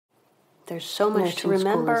There's so much to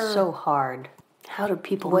remember. School is so hard. How do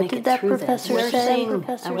people make it through this? What did that professor say?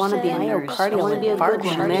 I want to be a nurse. I want to be a good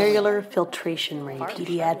glomerular filtration rate,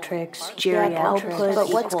 pediatrics, geriatrics,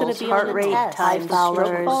 but what's going to be heart on the rate, test? high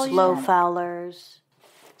Fowlers, low Yeah. Fowlers.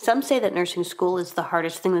 Some say that nursing school is the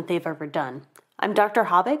hardest thing that they've ever done. I'm Dr.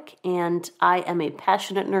 Hobick, and I am a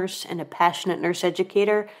passionate nurse and a passionate nurse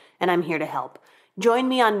educator, and I'm here to help. Join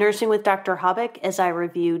me on Nursing with Dr. Hobick as I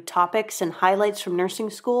review topics and highlights from nursing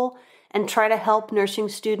school and try to help nursing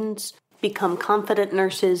students become confident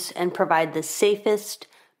nurses and provide the safest,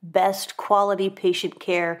 best quality patient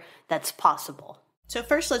care that's possible. So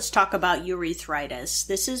first, let's talk about urethritis.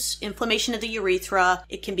 This is inflammation of the urethra.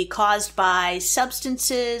 It can be caused by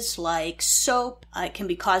substances like soap. It can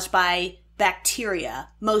be caused by bacteria.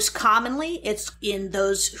 Most commonly, it's in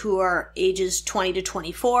those who are ages 20 to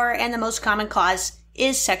 24, and the most common cause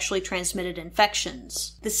is sexually transmitted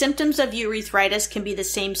infections. The symptoms of urethritis can be the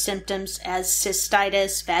same symptoms as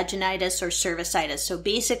cystitis, vaginitis, or cervicitis. So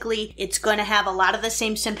basically, it's going to have a lot of the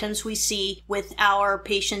same symptoms we see with our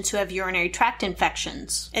patients who have urinary tract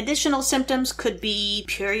infections. Additional symptoms could be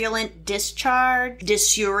purulent discharge,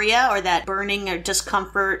 dysuria, or that burning or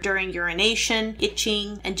discomfort during urination,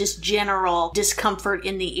 itching, and just general discomfort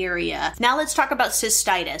in the area. Now let's talk about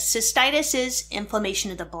cystitis. Cystitis is inflammation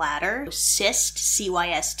of the bladder. Cyst,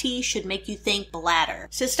 CYST, should make you think bladder.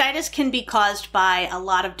 Cystitis can be caused by a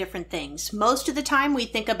lot of different things. Most of the time we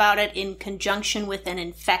think about it in conjunction with an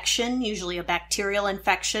infection, usually a bacterial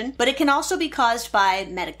infection, but it can also be caused by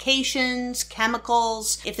medications,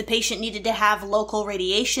 chemicals, if the patient needed to have local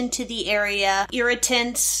radiation to the area,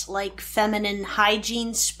 irritants like feminine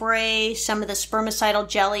hygiene spray, some of the spermicidal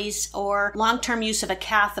jellies, or long-term use of a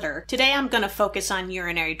catheter. Today I'm going to focus on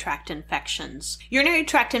urinary tract infections. Urinary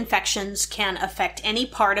tract infections can affect any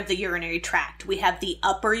part of the urinary tract. We have the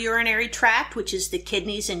upper urinary tract, which is the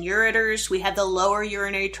kidneys and ureters. We have the lower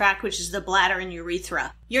urinary tract, which is the bladder and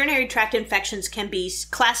urethra. Urinary tract infections can be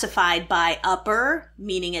classified by upper,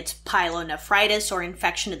 meaning it's pyelonephritis or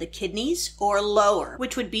infection of the kidneys, or lower,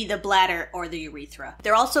 which would be the bladder or the urethra.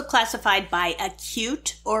 They're also classified by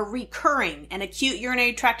acute or recurring. An acute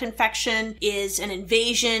urinary tract infection is an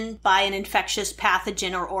invasion by an infectious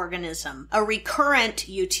pathogen or organism. A recurrent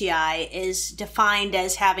UTI is defined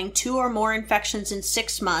as having 2 or more infections in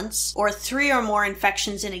 6 months or 3 or more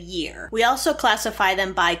infections in a year. We also classify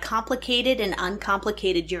them by complicated and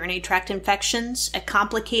uncomplicated urinary tract infections. A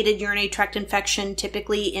complicated urinary tract infection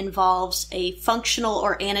typically involves a functional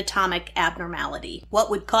or anatomic abnormality.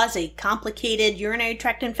 What would cause a complicated urinary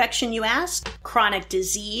tract infection, you ask? Chronic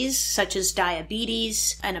disease such as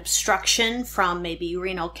diabetes, an obstruction from maybe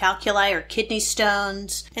renal calculi or kidney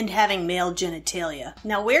stones, and having male genitalia.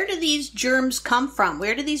 Now, where do these germs come from?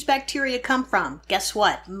 Where do these bacteria come from? Guess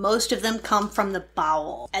what? Most of them come from the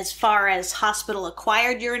bowel. As far as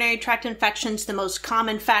hospital-acquired urinary tract infections, the most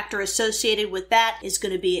common factor associated with that is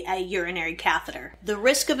going to be a urinary catheter. The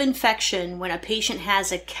risk of infection when a patient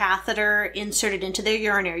has a catheter inserted into their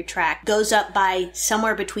urinary tract goes up by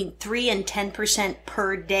somewhere between 3 and 10%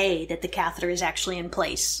 per day that the catheter is actually in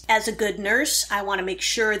place. As a good nurse, I want to make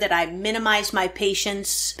sure that I minimize my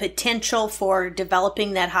patient's potential for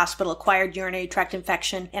developing that hospital-acquired urinary tract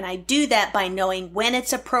infection, and I do that by knowing when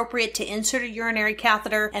it's appropriate to insert a urinary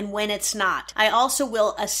catheter and when it's not. I also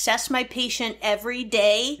will assess my patient every day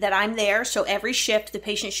that I'm there, so every shift the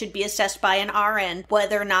patient should be assessed by an RN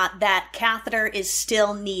whether or not that catheter is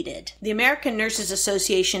still needed. The American Nurses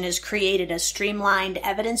Association has created a streamlined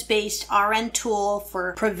evidence-based RN tool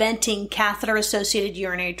for preventing catheter-associated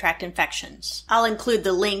urinary tract infections. I'll include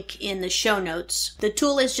the link in the show notes. The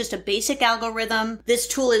tool is just a basic algorithm. This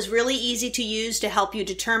tool is really easy to use to help you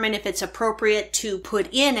determine if it's appropriate to put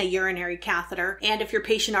in a urinary catheter, and if your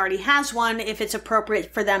patient already has one, if it's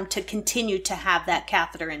appropriate for them to continue to have that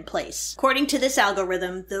catheter in place. According to this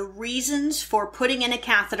algorithm, the reasons for putting in a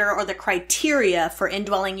catheter or the criteria for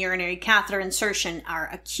indwelling urinary catheter insertion are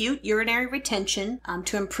acute urinary retention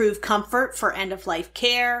to improve comfort for end-of-life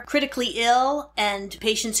care, critically ill, and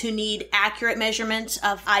patients who need accurate measurements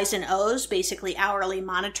of I's and O's, basically hourly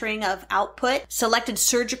monitoring of output, selected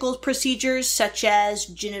surgical procedures such as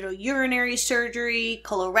genitourinary surgery,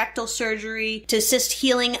 colorectal surgery, to assist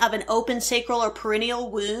healing of an open sacral or perineal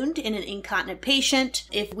wound in an incontinent patient,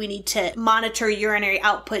 if we need to monitor urinary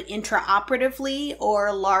output intraoperatively,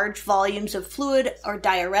 or large volumes of fluid or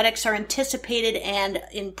diuretics are anticipated, and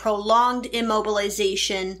in prolonged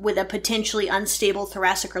immobilization with a potentially unstable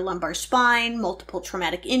thoracic or lumbar spine, multiple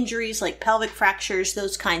traumatic injuries like pelvic fractures,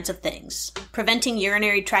 those kinds of things. Preventing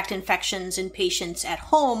urinary tract infections in patients at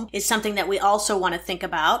home is something that we also want to think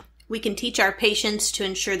about. We can teach our patients to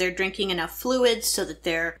ensure they're drinking enough fluids so that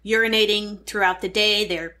they're urinating throughout the day.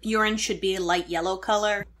 Their urine should be a light yellow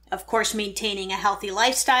color. Of course, maintaining a healthy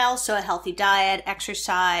lifestyle, so a healthy diet,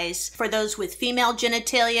 exercise. For those with female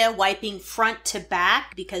genitalia, wiping front to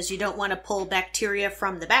back because you don't want to pull bacteria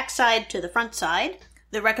from the backside to the front side.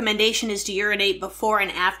 The recommendation is to urinate before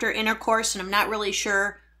and after intercourse, and I'm not really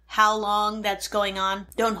sure how long that's going on.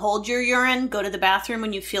 Don't hold your urine. Go to the bathroom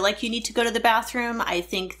when you feel like you need to go to the bathroom. I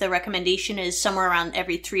think the recommendation is somewhere around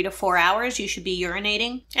every 3 to 4 hours you should be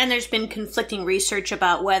urinating. And there's been conflicting research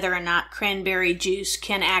about whether or not cranberry juice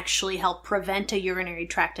can actually help prevent a urinary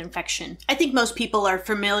tract infection. I think most people are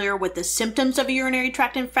familiar with the symptoms of a urinary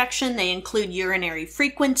tract infection. They include urinary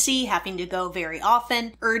frequency, having to go very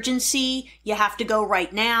often, urgency, you have to go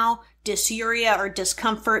right now, dysuria or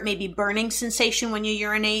discomfort, maybe burning sensation when you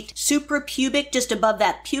urinate, suprapubic, just above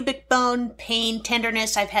that pubic bone, pain,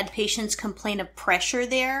 tenderness. I've had patients complain of pressure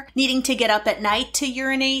there, needing to get up at night to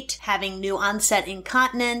urinate, having new onset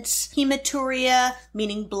incontinence, hematuria,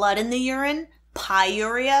 meaning blood in the urine,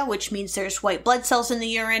 pyuria, which means there's white blood cells in the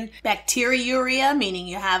urine, bacteriuria, meaning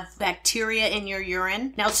you have bacteria in your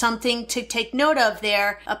urine. Now, something to take note of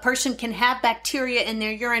there, a person can have bacteria in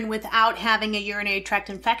their urine without having a urinary tract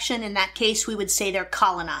infection. In that case, we would say they're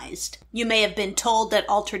colonized. You may have been told that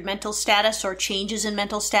altered mental status or changes in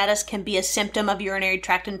mental status can be a symptom of urinary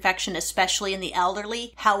tract infection, especially in the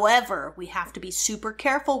elderly. However, we have to be super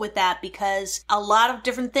careful with that because a lot of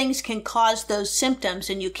different things can cause those symptoms,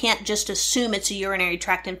 and you can't just assume it's a urinary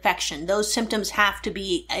tract infection. Those symptoms have to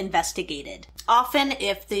be investigated. Often,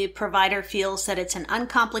 if the provider feels that it's an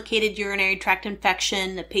uncomplicated urinary tract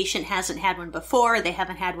infection, the patient hasn't had one before, they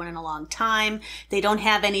haven't had one in a long time, they don't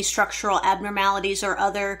have any structural abnormalities or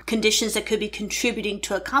other conditions that could be contributing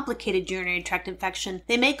to a complicated urinary tract infection,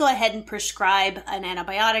 they may go ahead and prescribe an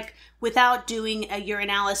antibiotic without doing a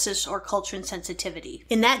urinalysis or culture insensitivity.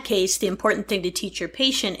 In that case, the important thing to teach your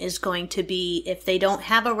patient is going to be if they don't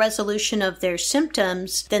have a resolution of their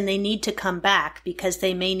symptoms, then they need to come back because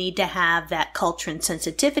they may need to have that culture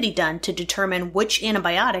insensitivity done to determine which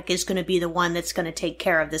antibiotic is going to be the one that's going to take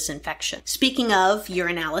care of this infection. Speaking of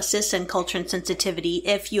urinalysis and culture insensitivity,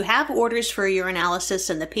 if you have orders for a urinalysis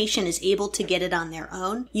and the patient is able to get it on their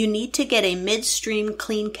own, you need to get a midstream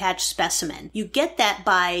clean catch specimen. You get that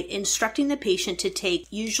by instructing the patient to take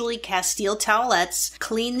usually Castile towelettes,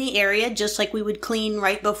 clean the area just like we would clean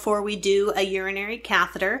right before we do a urinary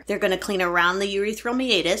catheter. They're going to clean around the urethral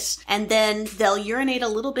meatus, and then they'll urinate a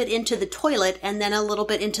little bit into the toilet and then a little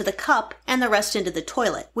bit into the cup and the rest into the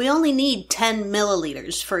toilet. We only need 10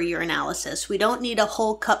 milliliters for urinalysis. We don't need a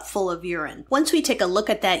whole cup full of urine. Once we take a look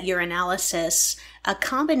at that urinalysis, a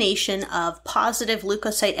combination of positive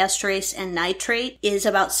leukocyte esterase and nitrate is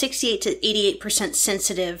about 68 to 88%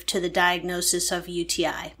 sensitive to the diagnosis of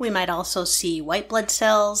UTI. We might also see white blood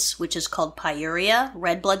cells, which is called pyuria,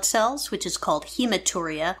 red blood cells, which is called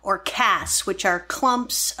hematuria, or CAS, which are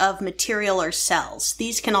clumps of material or cells.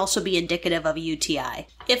 These can also be indicative of a UTI.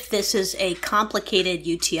 If this is a complicated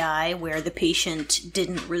UTI where the patient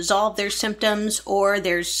didn't resolve their symptoms or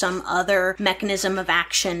there's some other mechanism of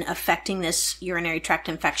action affecting this urinary tract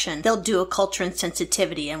infection, they'll do a culture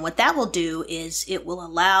insensitivity. And what that will do is it will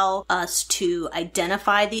allow us to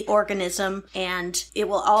identify the organism, and it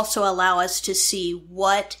will also allow us to see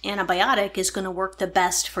what antibiotic is going to work the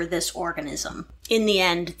best for this organism. In the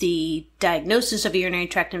end, the diagnosis of a urinary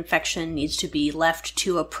tract infection needs to be left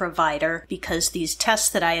to a provider because these tests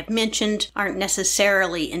that I have mentioned aren't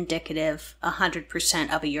necessarily indicative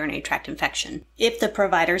 100% of a urinary tract infection. If the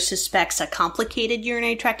provider suspects a complicated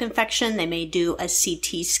urinary tract infection, they may do a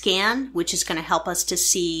CT scan, which is going to help us to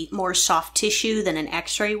see more soft tissue than an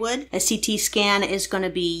X-ray would. A CT scan is going to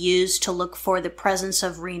be used to look for the presence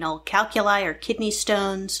of renal calculi or kidney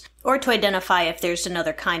stones, or to identify if there's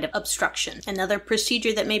another kind of obstruction. Another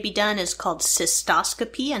procedure that may be done is called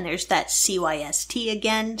cystoscopy, and there's that CYST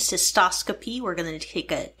again, cystoscopy. We're going to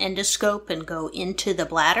take an endoscope and go into the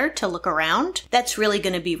bladder to look around. That's really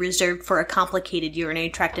going to be reserved for a complicated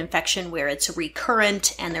urinary tract infection where it's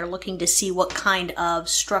recurrent and they're looking to see what kind of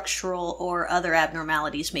structural or other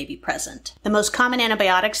abnormalities may be present. The most common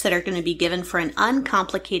antibiotics that are going to be given for an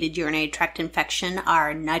uncomplicated urinary tract infection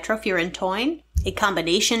are nitrofurantoin, a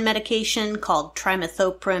combination medication called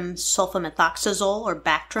trimethoprim sulfamethoxazole or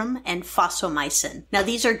Bactrim, and fosomycin. Now,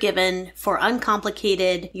 these are given for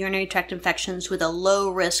uncomplicated urinary tract infections with a low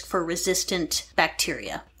risk for resistant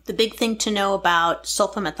bacteria. The big thing to know about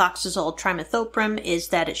sulfamethoxazole trimethoprim is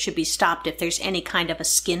that it should be stopped if there's any kind of a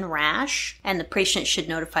skin rash, and the patient should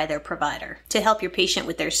notify their provider. To help your patient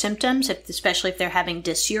with their symptoms, especially if they're having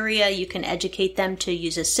dysuria, you can educate them to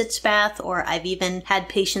use a sitz bath, or I've even had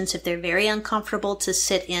patients, if they're very uncomfortable, to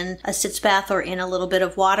sit in a sitz bath or in a little bit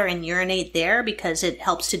of water and urinate there because it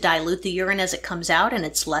helps to dilute the urine as it comes out and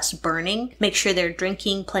it's less burning. Make sure they're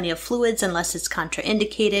drinking plenty of fluids unless it's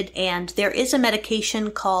contraindicated, and there is a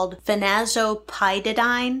medication called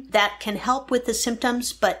phenazopidine that can help with the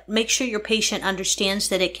symptoms, but make sure your patient understands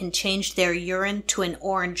that it can change their urine to an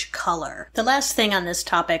orange color. The last thing on this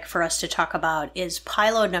topic for us to talk about is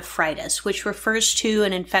pyelonephritis, which refers to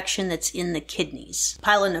an infection that's in the kidneys.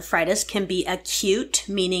 Pyelonephritis can be acute,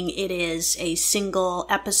 meaning it is a single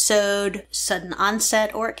episode, sudden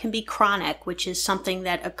onset, or it can be chronic, which is something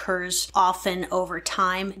that occurs often over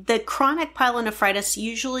time. The chronic pyelonephritis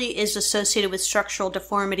usually is associated with structural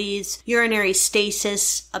deformities, urinary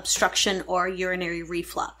stasis, obstruction, or urinary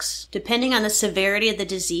reflux. Depending on the severity of the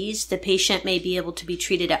disease, the patient may be able to be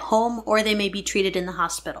treated at home or they may be treated in the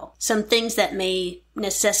hospital. Some things that may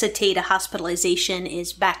necessitate a hospitalization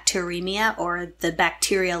is bacteremia, or the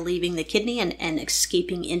bacteria leaving the kidney and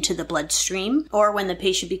escaping into the bloodstream, or when the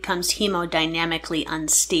patient becomes hemodynamically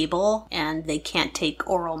unstable and they can't take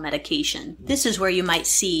oral medication. This is where you might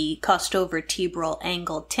see costovertebral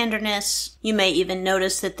angle tenderness. You may even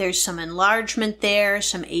notice that there's some enlargement there,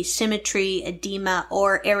 some asymmetry, edema,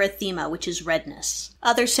 or erythema, which is redness.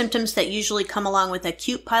 Other symptoms that usually come along with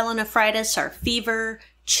acute pyelonephritis are fever,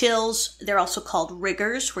 chills, they're also called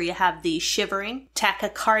rigors, where you have the shivering,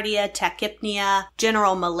 tachycardia, tachypnea,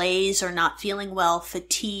 general malaise or not feeling well,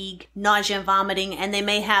 fatigue, nausea and vomiting, and they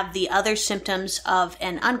may have the other symptoms of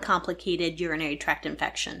an uncomplicated urinary tract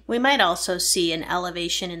infection. We might also see an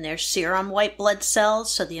elevation in their serum white blood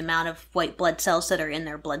cells, so the amount of white blood cells that are in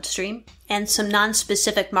their bloodstream, and some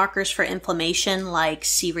nonspecific markers for inflammation like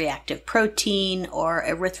C-reactive protein or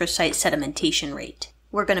erythrocyte sedimentation rate.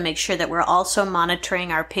 We're going to make sure that we're also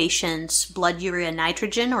monitoring our patients' blood urea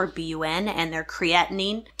nitrogen, or BUN, and their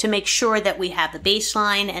creatinine to make sure that we have the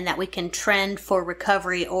baseline and that we can trend for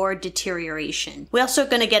recovery or deterioration. We're also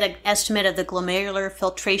going to get an estimate of the glomerular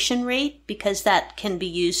filtration rate because that can be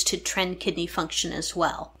used to trend kidney function as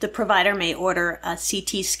well. The provider may order a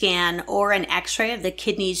CT scan or an x-ray of the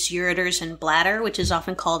kidneys, ureters, and bladder, which is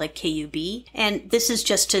often called a KUB. And this is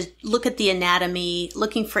just to look at the anatomy,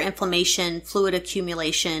 looking for inflammation, fluid accumulation,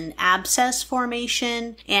 abscess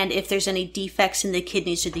formation, and if there's any defects in the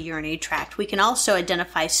kidneys or the urinary tract. We can also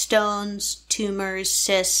identify stones, tumors,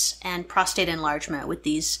 cysts, and prostate enlargement with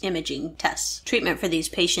these imaging tests. Treatment for these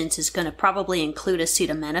patients is going to probably include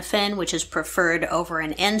acetaminophen, which is preferred over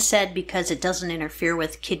an NSAID because it doesn't interfere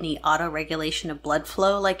with kidney autoregulation of blood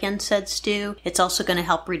flow like NSAIDs do. It's also going to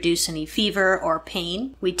help reduce any fever or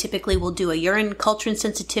pain. We typically will do a urine culture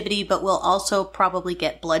insensitivity, but we'll also probably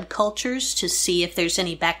get blood cultures to see if there's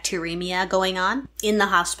any bacteremia going on. In the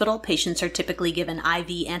hospital, patients are typically given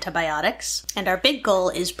IV antibiotics, and our big goal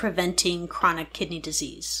is preventing chronic kidney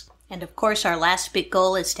disease. And of course, our last big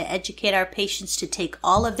goal is to educate our patients to take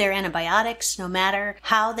all of their antibiotics, no matter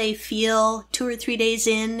how they feel. 2 or 3 days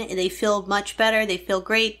in, they feel much better, they feel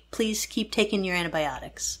great. Please keep taking your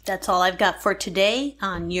antibiotics. That's all I've got for today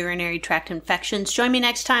on urinary tract infections. Join me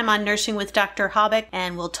next time on Nursing with Dr. Hobbick,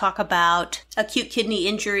 and we'll talk about acute kidney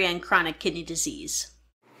injury and chronic kidney disease.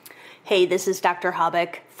 Hey, this is Dr.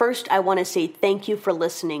 Hobbick. First, I want to say thank you for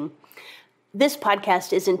listening. This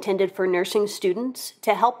podcast is intended for nursing students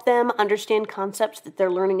to help them understand concepts that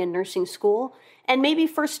they're learning in nursing school, and maybe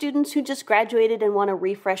for students who just graduated and want to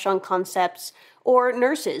refresh on concepts, or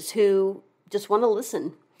nurses who just want to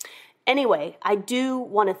listen. Anyway, I do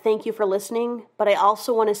want to thank you for listening, but I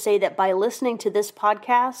also want to say that by listening to this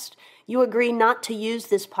podcast, you agree not to use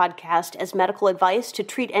this podcast as medical advice to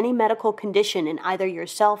treat any medical condition in either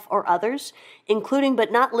yourself or others, including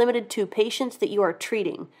but not limited to patients that you are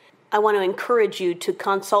treating. I want to encourage you to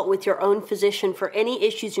consult with your own physician for any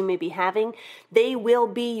issues you may be having. They will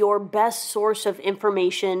be your best source of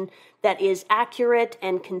information that is accurate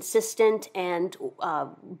and consistent and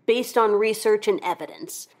based on research and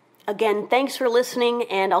evidence. Again, thanks for listening,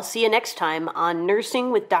 and I'll see you next time on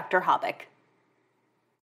Nursing with Dr. Hobbick.